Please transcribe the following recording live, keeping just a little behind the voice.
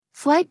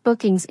Flight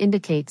bookings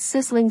indicate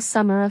sizzling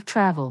summer of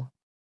travel.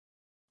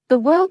 The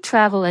World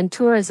Travel and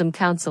Tourism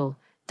Council,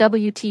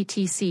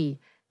 WTTC,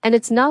 and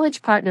its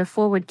knowledge partner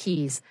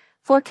ForwardKeys,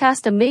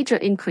 forecast a major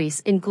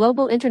increase in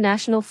global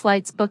international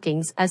flights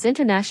bookings as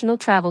international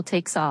travel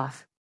takes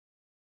off.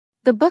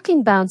 The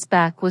booking bounce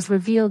back was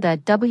revealed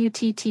at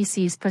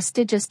WTTC's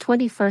prestigious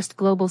 21st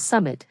Global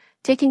Summit,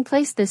 taking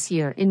place this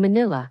year in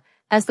Manila,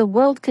 as the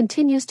world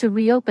continues to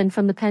reopen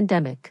from the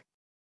pandemic.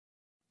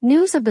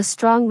 News of the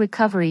strong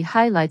recovery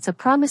highlights a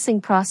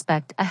promising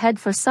prospect ahead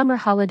for summer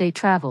holiday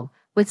travel,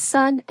 with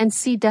sun and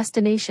sea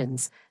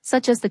destinations,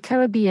 such as the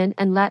Caribbean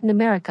and Latin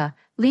America,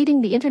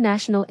 leading the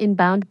international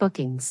inbound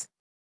bookings.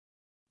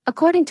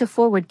 According to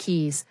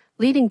ForwardKeys,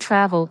 leading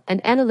travel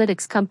and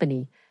analytics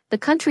company, the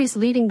countries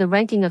leading the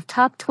ranking of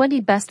top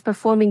 20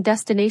 best-performing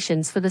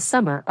destinations for the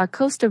summer are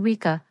Costa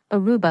Rica,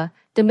 Aruba,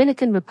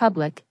 Dominican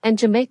Republic, and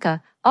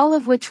Jamaica, all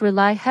of which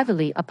rely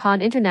heavily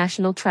upon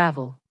international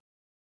travel.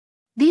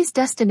 These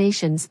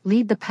destinations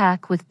lead the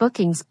pack with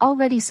bookings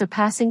already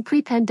surpassing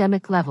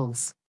pre-pandemic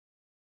levels.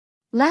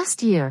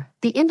 Last year,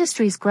 the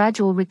industry's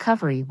gradual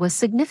recovery was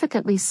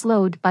significantly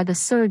slowed by the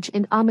surge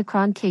in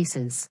Omicron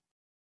cases.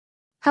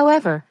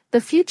 However,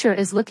 the future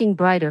is looking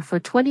brighter for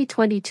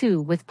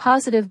 2022 with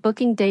positive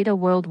booking data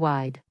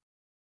worldwide.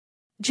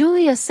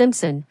 Julia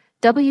Simpson,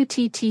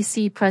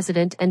 WTTC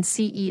President and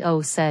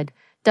CEO said,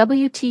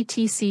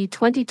 WTTC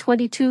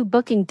 2022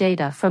 booking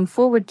data from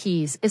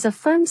ForwardKeys is a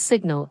firm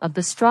signal of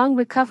the strong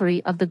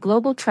recovery of the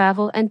global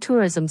travel and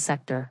tourism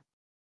sector.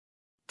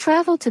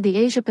 Travel to the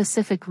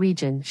Asia-Pacific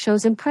region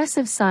shows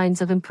impressive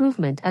signs of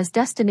improvement as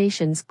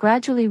destinations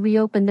gradually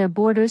reopen their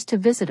borders to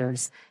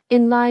visitors,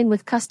 in line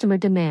with customer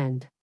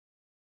demand.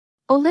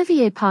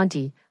 Olivier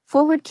Ponty,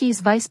 ForwardKeys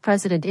Vice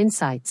President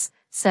Insights,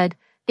 said,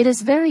 "It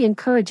is very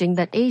encouraging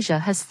that Asia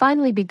has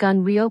finally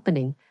begun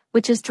reopening,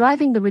 which is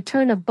driving the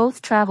return of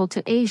both travel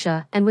to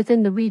Asia and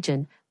within the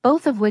region,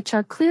 both of which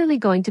are clearly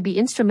going to be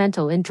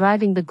instrumental in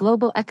driving the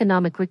global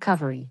economic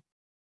recovery."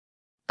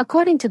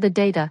 According to the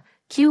data,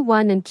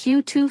 Q1 and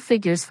Q2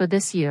 figures for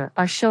this year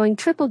are showing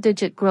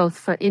triple-digit growth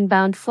for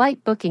inbound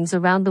flight bookings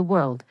around the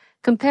world,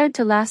 compared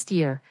to last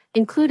year,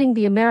 including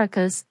the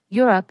Americas,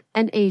 Europe,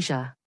 and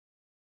Asia.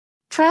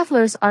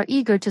 Travelers are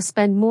eager to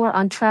spend more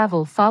on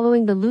travel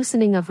following the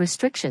loosening of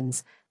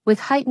restrictions, with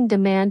heightened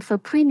demand for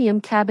premium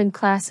cabin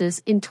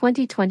classes in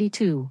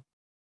 2022.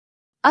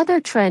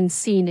 Other trends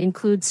seen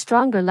include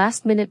stronger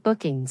last-minute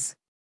bookings.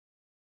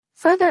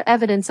 Further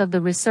evidence of the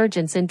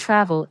resurgence in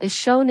travel is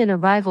shown in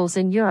arrivals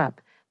in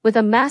Europe, with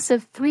a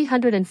massive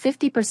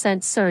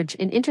 350% surge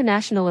in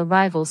international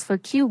arrivals for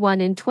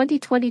Q1 in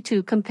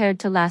 2022 compared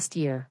to last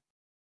year.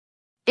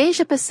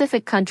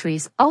 Asia-Pacific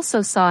countries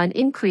also saw an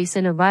increase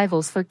in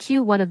arrivals for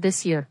Q1 of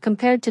this year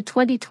compared to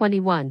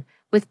 2021,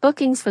 with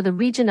bookings for the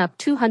region up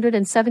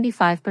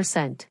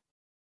 275%.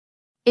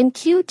 In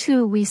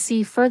Q2 we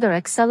see further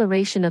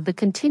acceleration of the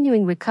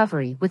continuing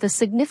recovery with a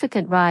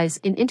significant rise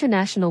in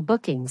international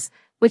bookings,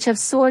 which have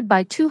soared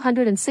by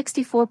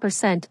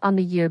 264% on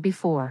the year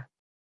before.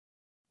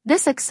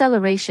 This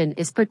acceleration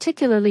is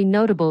particularly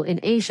notable in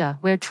Asia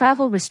where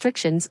travel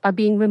restrictions are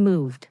being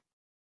removed.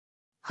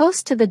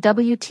 Host to the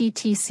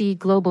WTTC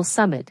Global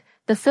Summit,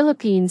 the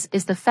Philippines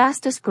is the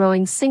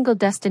fastest-growing single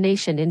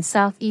destination in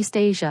Southeast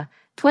Asia,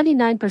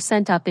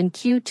 29% up in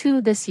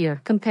Q2 this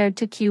year compared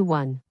to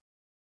Q1.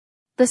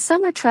 The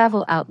summer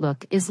travel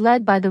outlook is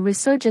led by the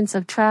resurgence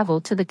of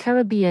travel to the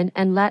Caribbean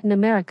and Latin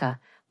America,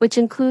 which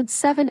includes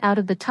 7 out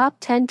of the top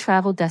 10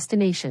 travel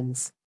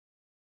destinations.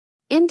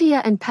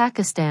 India and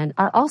Pakistan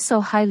are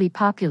also highly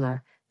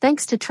popular,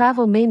 thanks to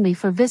travel mainly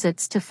for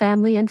visits to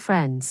family and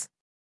friends.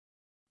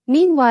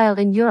 Meanwhile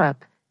in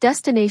Europe,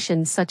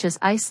 destinations such as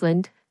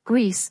Iceland,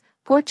 Greece,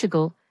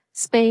 Portugal,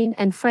 Spain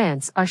and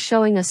France are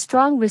showing a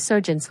strong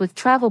resurgence with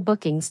travel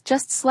bookings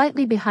just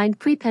slightly behind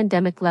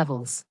pre-pandemic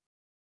levels.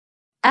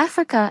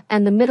 Africa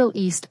and the Middle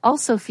East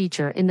also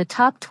feature in the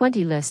top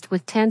 20 list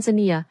with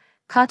Tanzania,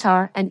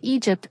 Qatar and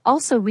Egypt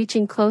also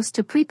reaching close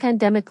to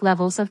pre-pandemic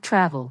levels of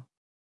travel.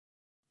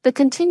 The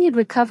continued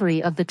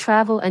recovery of the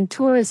travel and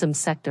tourism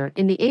sector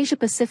in the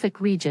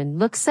Asia-Pacific region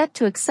looks set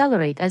to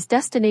accelerate as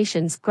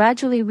destinations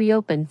gradually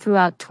reopen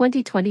throughout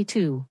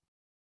 2022.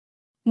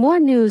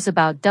 More news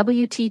about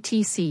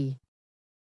WTTC.